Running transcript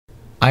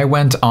I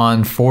went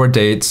on 4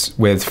 dates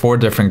with 4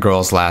 different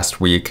girls last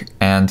week,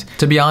 and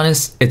to be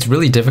honest, it's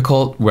really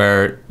difficult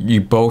where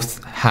you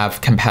both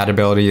have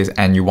compatibilities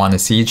and you want to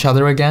see each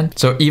other again.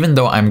 So even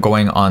though I'm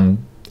going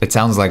on, it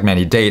sounds like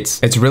many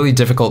dates, it's really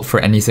difficult for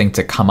anything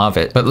to come of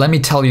it. But let me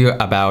tell you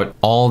about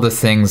all the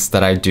things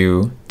that I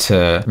do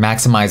to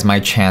maximize my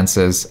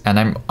chances, and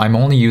I'm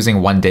only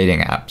using one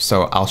dating app,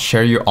 so I'll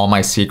share you all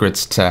my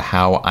secrets to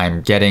how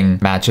I'm getting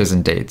matches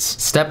and dates.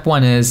 Step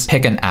 1 is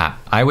pick an app.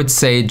 I would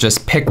say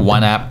just pick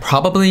one app.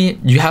 Probably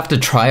you have to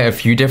try a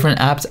few different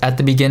apps at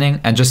the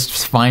beginning and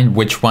just find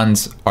which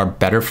ones are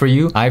better for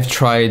you. I've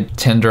tried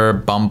Tinder,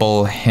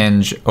 Bumble,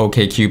 Hinge,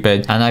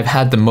 OkCupid, and I've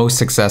had the most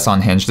success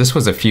on Hinge. This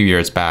was a few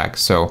years back.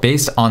 So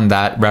based on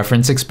that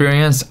reference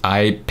experience,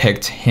 I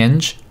picked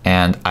Hinge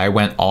and I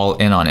went all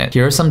in on it.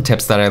 Here are some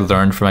tips that I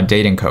learned from a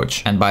dating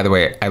coach. And by the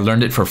way, I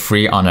learned it for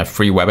free on a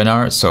free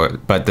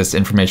webinar, but this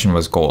information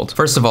was gold.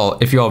 First of all,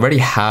 if you already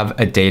have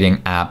a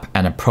dating app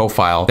and a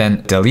profile,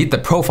 then delete the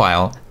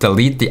profile,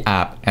 delete the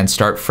app, and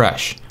start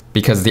fresh.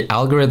 Because the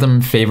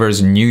algorithm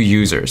favors new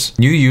users.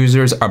 New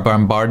users are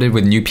bombarded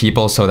with new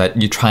people so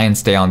that you try and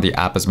stay on the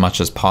app as much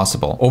as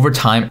possible. Over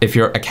time, if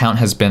your account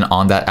has been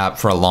on that app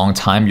for a long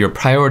time, your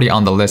priority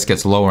on the list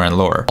gets lower and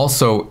lower.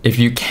 Also, if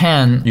you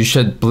can, you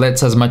should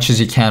blitz as much as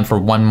you can for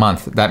 1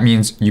 month. That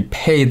means you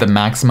pay the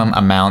maximum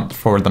amount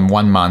for the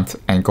 1 month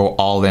and go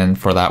all in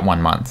for that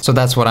 1 month. So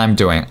that's what I'm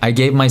doing. I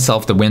gave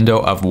myself the window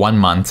of 1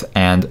 month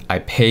and I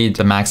paid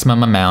the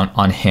maximum amount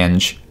on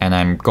Hinge and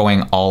I'm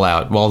going all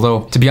out. Well,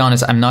 although, to be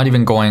honest, I'm not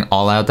even going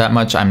all out that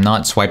much. I'm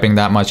not swiping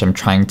that much. I'm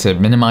trying to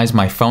minimize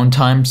my phone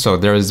time, so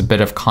there is a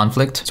bit of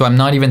conflict. So I'm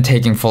not even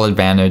taking full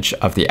advantage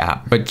of the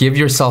app. But give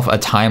yourself a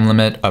time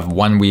limit of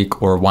 1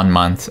 week or 1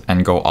 month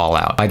and go all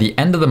out. By the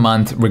end of the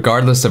month,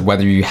 regardless of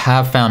whether you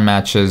have found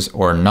matches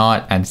or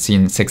not and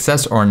seen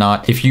success or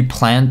not, if you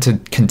plan to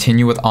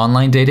continue with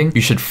online dating,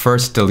 you should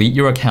first delete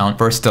your account,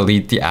 first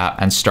delete the app,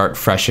 and start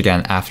fresh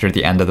again after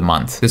the end of the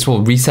month. This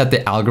will reset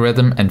the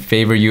algorithm and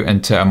favor you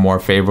into a more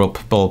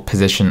favorable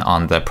position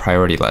on the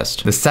priority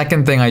list. The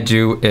second thing I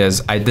do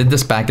is, I did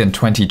this back in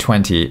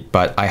 2020,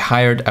 but I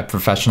hired a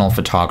professional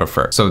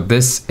photographer. So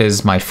this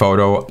is my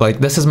photo,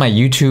 like this is my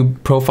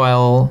YouTube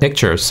profile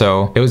picture.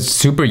 So it was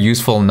super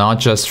useful, not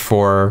just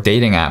for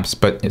dating apps,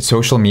 but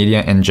social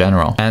media in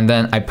general. And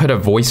then I put a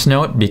voice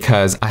note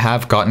because I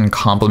have gotten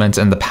compliments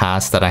in the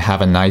past that I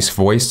have a nice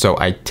voice. So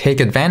I take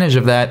advantage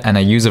of that and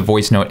I use a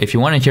voice note. If you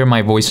want to hear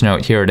my voice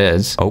note, here it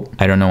is. Oh,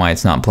 I don't know why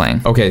it's not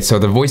playing. Okay, so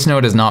the voice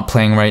note is not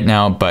playing right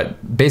now, but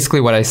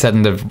basically what I said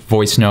in the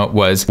voice note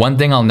was, one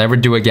thing I'll never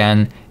do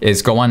again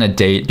is go on a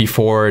date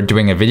before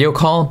doing a video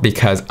call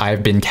because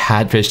I've been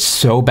catfished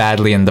so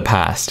badly in the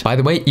past. By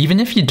the way, even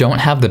if you don't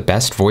have the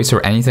best voice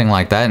or anything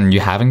like that and you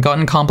haven't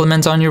gotten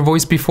compliments on your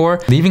voice before,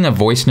 leaving a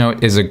voice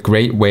note is a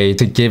great way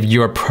to give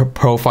your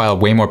profile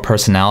way more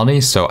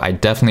personality. So I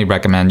definitely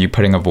recommend you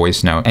putting a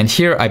voice note. And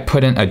here I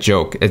put in a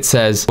joke. It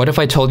says, what if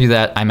I told you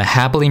that I'm a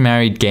happily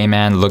married gay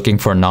man looking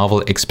for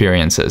novel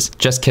experiences?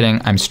 Just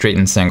kidding, I'm straight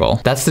and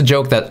single. That's the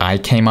joke that I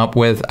came up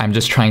with. I'm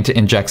just trying to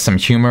inject some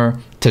humor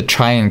to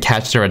try and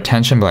catch their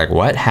attention, be like,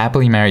 what?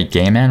 Happily married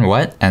gay man?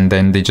 What? And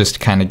then they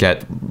just kind of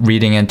get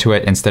reading into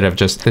it instead of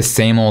just the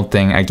same old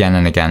thing again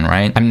and again,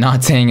 right? I'm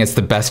not saying it's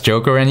the best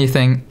joke or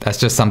anything. That's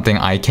just something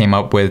I came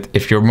up with.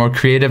 If you're more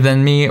creative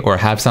than me or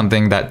have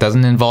something that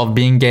doesn't involve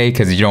being gay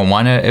because you don't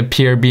want to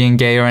appear being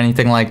gay or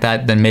anything like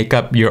that, then make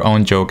up your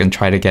own joke and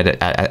try to get it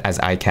as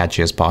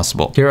eye-catchy as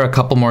possible. Here are a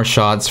couple more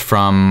shots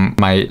from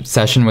my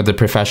session with the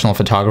professional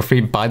photography.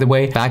 By the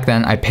way, back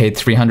then I paid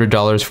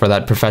 $300 for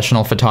that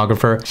professional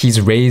photographer. He's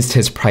raised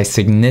his price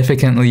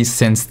significantly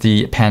since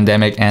the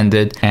pandemic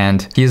ended,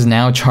 and he is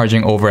now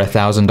charging over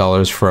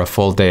 $1,000 for a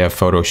full day of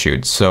photo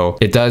shoots. So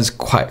it does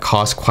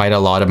cost quite a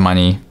lot of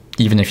money,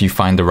 even if you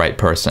find the right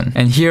person.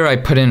 And here I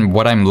put in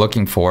what I'm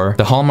looking for.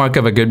 The hallmark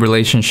of a good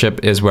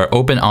relationship is where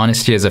open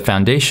honesty is a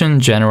foundation,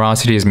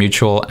 generosity is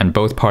mutual, and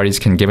both parties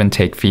can give and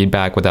take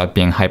feedback without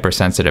being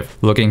hypersensitive,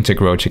 looking to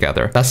grow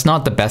together. That's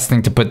not the best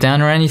thing to put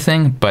down or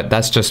anything, but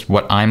that's just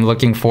what I'm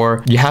looking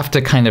for. You have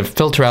to kind of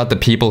filter out the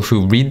people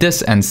who read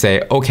this and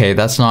say, okay,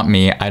 that's not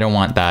me, I don't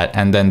want that,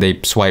 and then they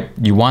swipe.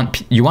 You want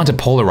to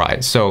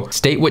polarize, so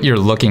state what you're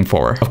looking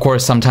for. Of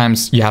course,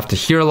 sometimes you have to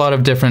hear a lot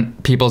of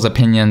different people's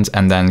opinions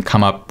and then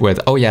come up with,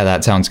 oh yeah,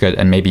 that sounds good,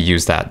 and maybe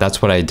use that.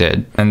 That's what I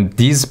did. And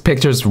these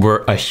pictures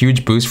were a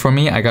huge boost for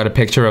me. I got a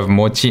picture of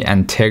Mochi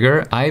and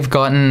Tigger. I've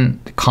gotten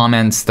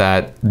comments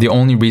that the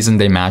only reason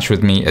they match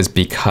with me is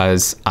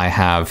because I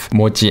have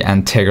Mochi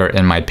and Tigger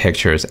in my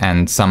pictures,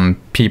 and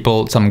some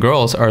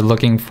girls are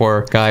looking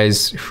for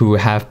guys who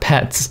have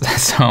pets.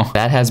 So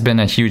that has been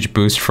a huge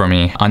boost for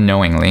me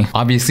unknowingly.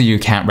 Obviously you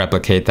can't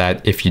replicate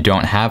that if you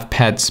don't have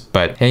pets,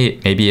 but hey,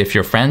 maybe if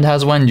your friend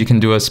has one, you can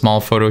do a small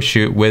photo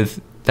shoot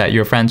with that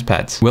your friends'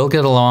 pets will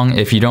get along.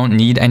 If you don't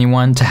need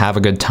anyone to have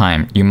a good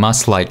time, you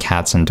must like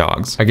cats and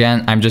dogs.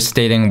 Again, I'm just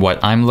stating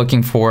what I'm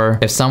looking for.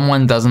 If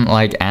someone doesn't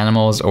like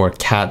animals or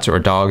cats or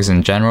dogs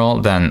in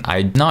general, then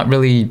I'm not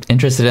really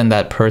interested in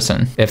that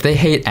person. If they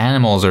hate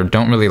animals or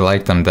don't really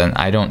like them, then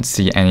I don't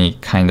see any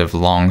kind of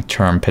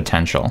long-term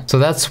potential. So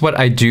that's what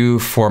I do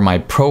for my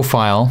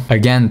profile.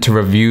 Again, to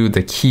review,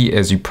 the key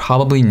is you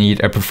probably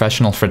need a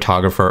professional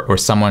photographer or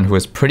someone who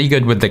is pretty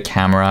good with the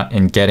camera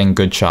in getting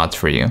good shots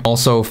for you.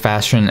 Also,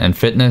 fashion and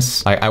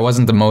fitness. I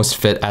wasn't the most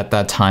fit at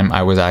that time.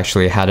 I was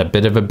actually had a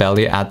bit of a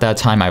belly at that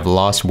time. I've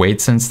lost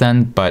weight since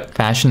then, but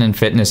fashion and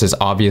fitness is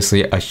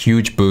obviously a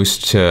huge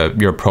boost to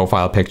your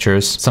profile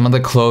pictures. Some of the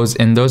clothes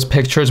in those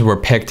pictures were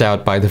picked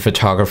out by the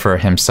photographer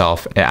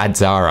himself at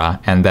Zara,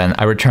 and then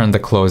I returned the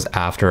clothes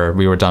after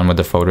we were done with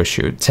the photo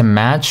shoot. To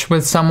match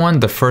with someone,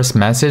 the first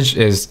message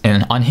is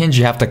on Hinge,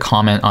 you have to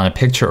comment on a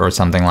picture or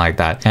something like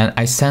that. And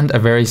I send a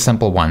very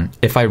simple one.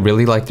 If I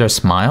really like their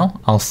smile,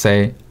 I'll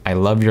say, "I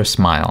love your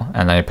smile,"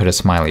 and I put a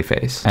smiley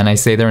face and I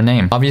say their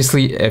name.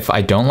 Obviously, if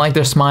I don't like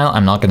their smile,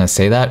 I'm not gonna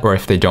say that, or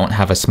if they don't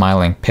have a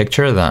smiling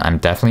picture, then I'm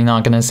definitely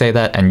not gonna say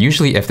that. And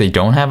usually if they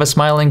don't have a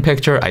smiling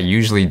picture, I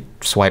usually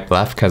swipe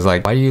left, because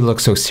like, why do you look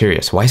so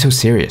serious? Why so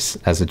serious?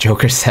 As the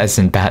Joker says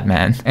in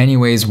Batman.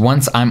 Anyways,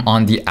 once I'm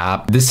on the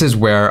app, this is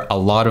where a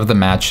lot of the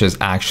matches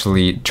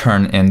actually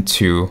turn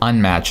into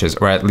unmatches,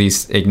 or at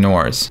least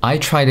ignores. I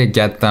try to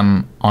get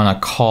them on a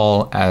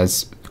call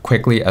as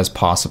quickly as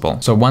possible.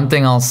 So one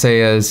thing I'll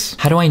say is,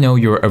 how do I know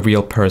you're a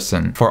real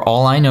person? For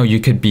all I know, you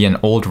could be an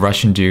old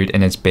Russian dude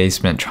in his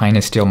basement trying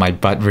to steal my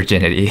butt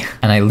virginity.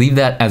 And I leave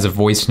that as a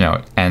voice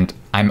note, and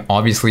I'm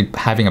obviously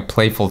having a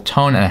playful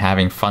tone and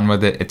having fun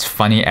with it. It's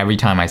funny every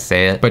time I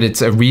say it, but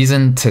it's a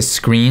reason to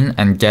screen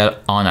and get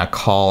on a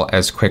call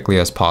as quickly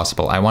as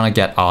possible. I want to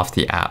get off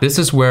the app. This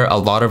is where a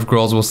lot of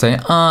girls will say,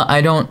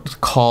 I don't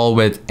call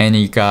with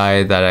any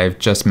guy that I've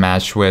just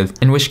matched with,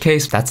 in which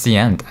case that's the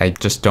end. I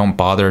just don't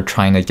bother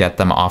trying to get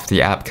them off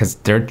the app, because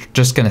they're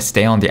just going to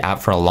stay on the app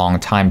for a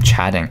long time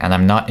chatting, and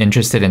I'm not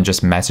interested in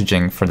just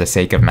messaging for the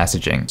sake of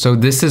messaging. So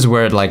this is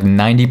where like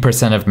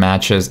 90% of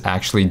matches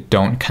actually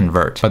don't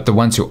convert. But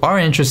the ones who are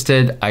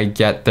interested, I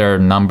get their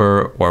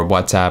number or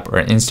WhatsApp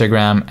or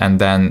Instagram, and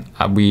then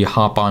we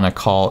hop on a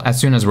call as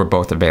soon as we're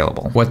both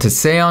available. What to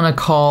say on a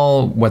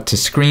call, what to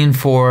screen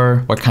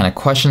for, what kind of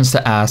questions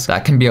to ask,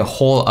 that can be a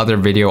whole other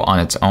video on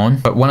its own.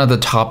 But one of the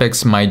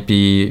topics might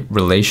be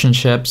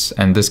relationships,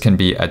 and this can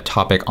be a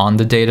topic on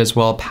the date as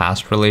well.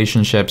 Past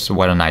relationships,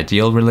 what an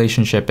ideal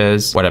relationship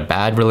is, what a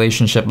bad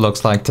relationship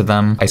looks like to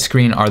them. I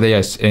screen, are they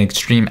an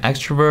extreme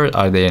extrovert?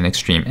 Are they an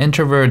extreme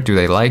introvert? Do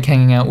they like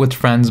hanging out with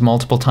friends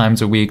multiple times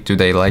a week? Do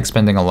they like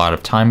spending a lot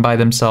of time by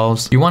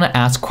themselves? You want to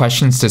ask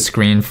questions to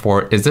screen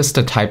for, is this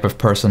the type of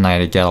person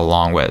I get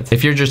along with?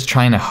 If you're just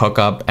trying to hook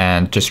up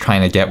and just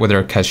trying to get with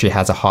her because she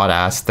has a hot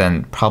ass,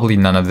 then probably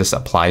none of this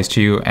applies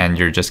to you, and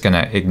you're just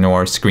gonna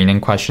ignore screening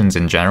questions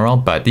in general.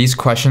 But these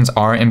questions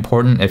are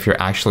important if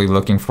you're actually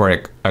looking for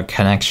a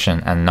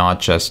connection and not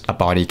just a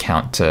body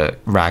count to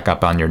rack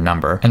up on your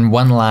number. And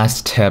one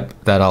last tip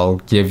that I'll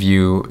give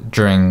you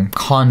during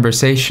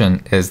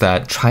conversation is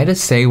that try to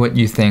say what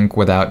you think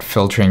without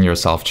filtering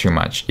yourself too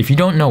much. If you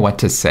don't know what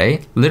to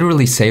say,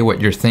 literally say what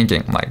you're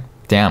thinking. Like,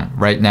 damn,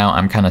 right now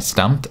I'm kind of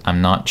stumped.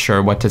 I'm not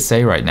sure what to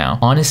say right now.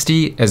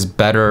 Honesty is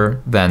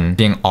better than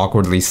being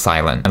awkwardly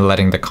silent and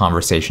letting the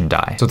conversation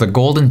die. So the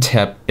golden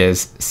tip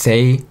is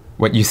say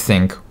what you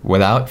think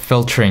without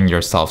filtering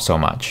yourself so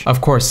much.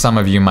 Of course, some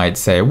of you might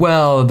say,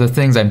 well, the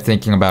things I'm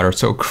thinking about are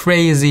so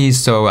crazy,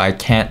 so I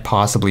can't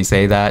possibly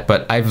say that.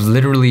 But I've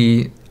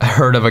literally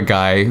heard of a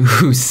guy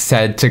who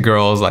said to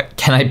girls like,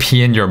 can I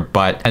pee in your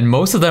butt? And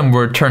most of them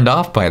were turned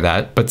off by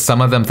that, but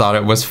some of them thought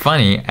it was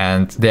funny,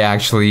 and they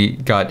actually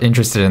got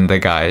interested in the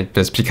guy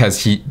just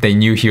because they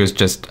knew he was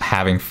just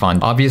having fun.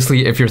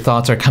 Obviously, if your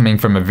thoughts are coming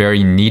from a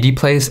very needy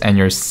place and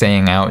you're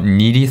saying out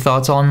needy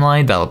thoughts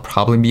online, that'll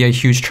probably be a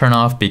huge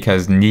turnoff,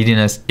 because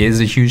neediness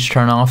is a huge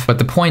turnoff. But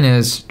the point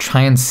is,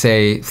 try and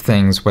say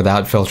things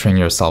without filtering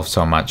yourself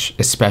so much,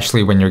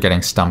 especially when you're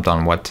getting stumped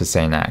on what to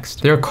say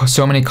next. There are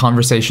so many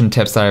conversation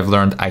tips that I've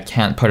learned. I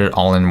can't put it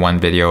all in one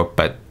video,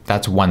 but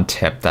that's one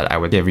tip that I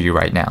would give you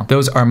right now.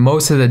 Those are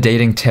most of the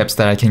dating tips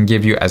that I can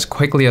give you as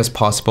quickly as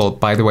possible.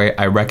 By the way,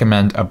 I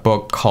recommend a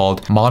book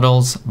called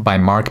Models by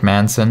Mark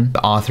Manson,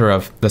 the author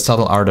of The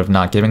Subtle Art of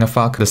Not Giving a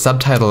Fuck. The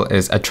subtitle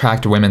is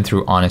Attract Women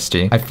Through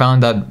Honesty. I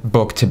found that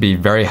book to be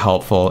very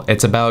helpful.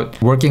 It's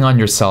about working on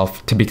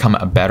yourself to become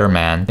a better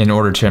man in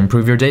order to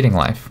improve your dating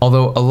life.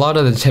 Although a lot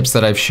of the tips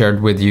that I've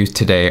shared with you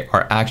today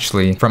are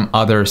actually from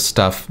other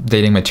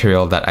dating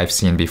material that I've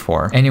seen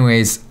before.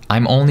 Anyways,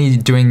 I'm only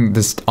doing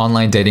this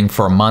online dating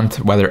for a month,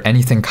 whether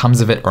anything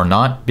comes of it or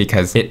not,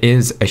 because it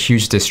is a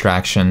huge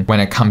distraction when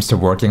it comes to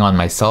working on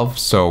myself.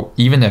 So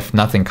even if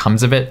nothing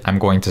comes of it, I'm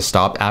going to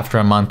stop after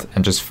a month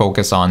and just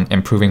focus on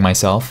improving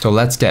myself. So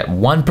let's get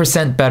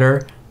 1%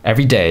 better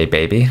every day,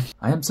 baby.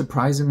 I am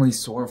surprisingly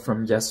sore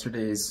from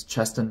yesterday's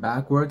chest and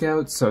back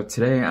workout. So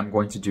today I'm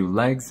going to do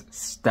legs,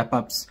 step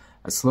ups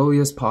as slowly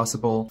as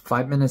possible,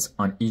 5 minutes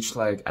on each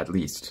leg at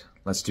least.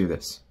 let's do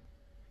this.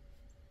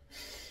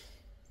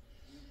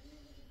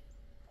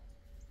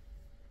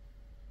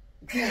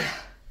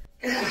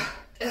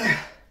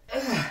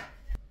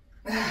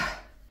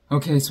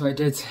 Okay, so I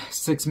did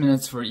 6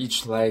 minutes for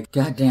each leg.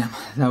 God damn,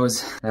 that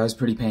was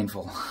pretty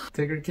painful.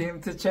 Tigger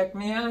came to check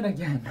me out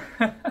again.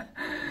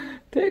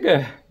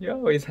 Tigger, you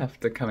always have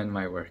to come in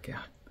my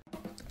workout.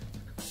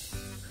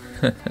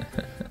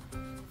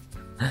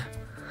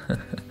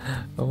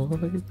 Oh,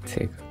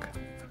 Tigger.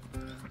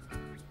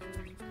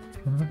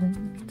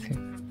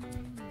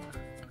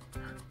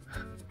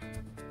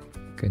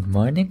 Good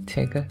morning,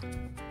 Tigger.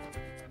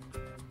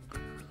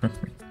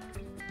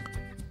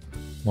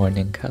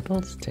 Morning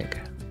cuddles,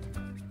 Tigger.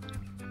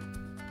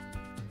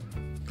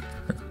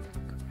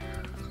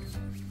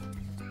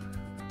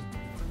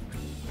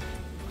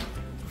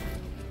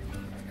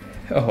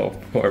 Oh,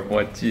 poor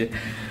Mochi.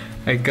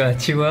 I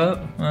got you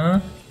up, huh?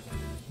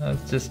 I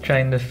was just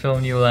trying to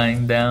film you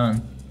lying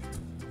down.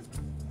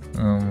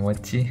 Oh,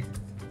 Mochi.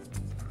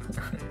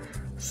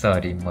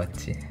 Sorry,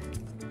 Mochi.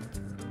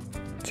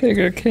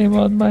 Tigger came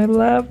on my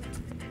lap.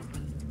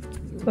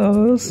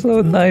 Oh, so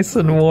nice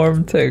and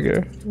warm,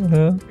 Tigger.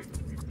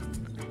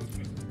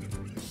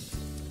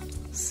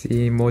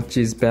 See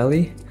Mochi's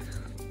belly?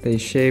 They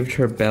shaved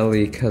her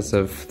belly because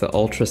of the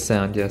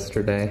ultrasound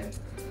yesterday.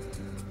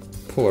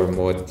 Poor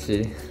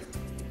Mochi.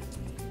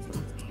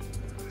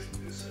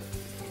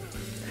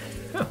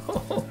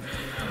 Oh,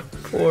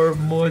 poor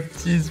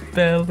Mochi's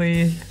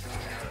belly.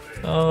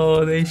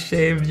 Oh, they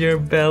shaved your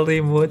belly,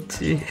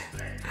 Mochi.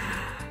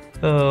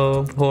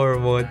 Oh, poor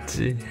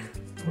Mochi.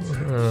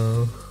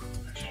 Oh.